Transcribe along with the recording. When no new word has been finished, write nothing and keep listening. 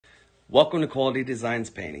Welcome to Quality Designs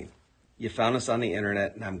Painting. You found us on the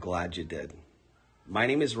internet and I'm glad you did. My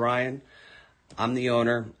name is Ryan. I'm the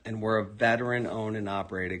owner and we're a veteran-owned and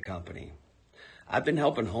operated company. I've been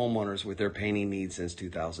helping homeowners with their painting needs since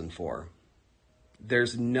 2004.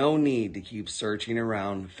 There's no need to keep searching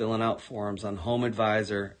around, filling out forms on Home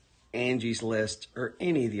Advisor, Angie's List, or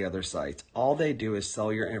any of the other sites. All they do is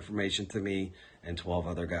sell your information to me and 12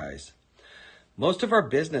 other guys. Most of our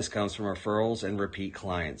business comes from referrals and repeat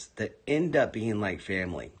clients that end up being like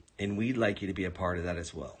family, and we'd like you to be a part of that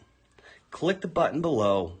as well. Click the button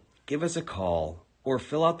below, give us a call, or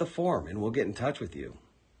fill out the form and we'll get in touch with you.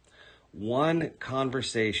 One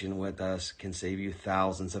conversation with us can save you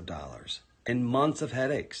thousands of dollars and months of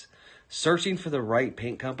headaches. Searching for the right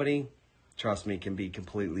paint company, trust me, can be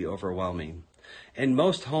completely overwhelming. And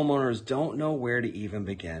most homeowners don't know where to even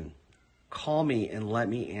begin. Call me and let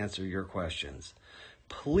me answer your questions.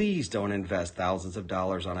 Please don't invest thousands of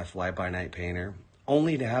dollars on a fly-by-night painter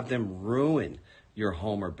only to have them ruin your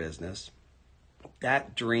home or business.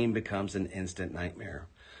 That dream becomes an instant nightmare.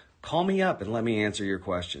 Call me up and let me answer your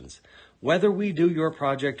questions. Whether we do your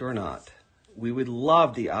project or not, we would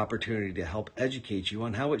love the opportunity to help educate you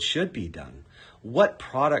on how it should be done, what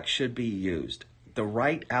products should be used, the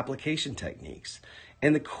right application techniques,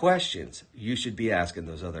 and the questions you should be asking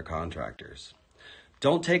those other contractors.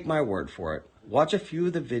 Don't take my word for it. Watch a few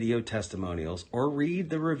of the video testimonials or read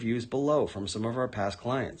the reviews below from some of our past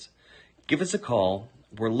clients. Give us a call.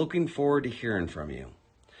 We're looking forward to hearing from you.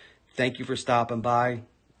 Thank you for stopping by.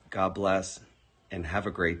 God bless and have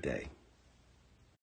a great day.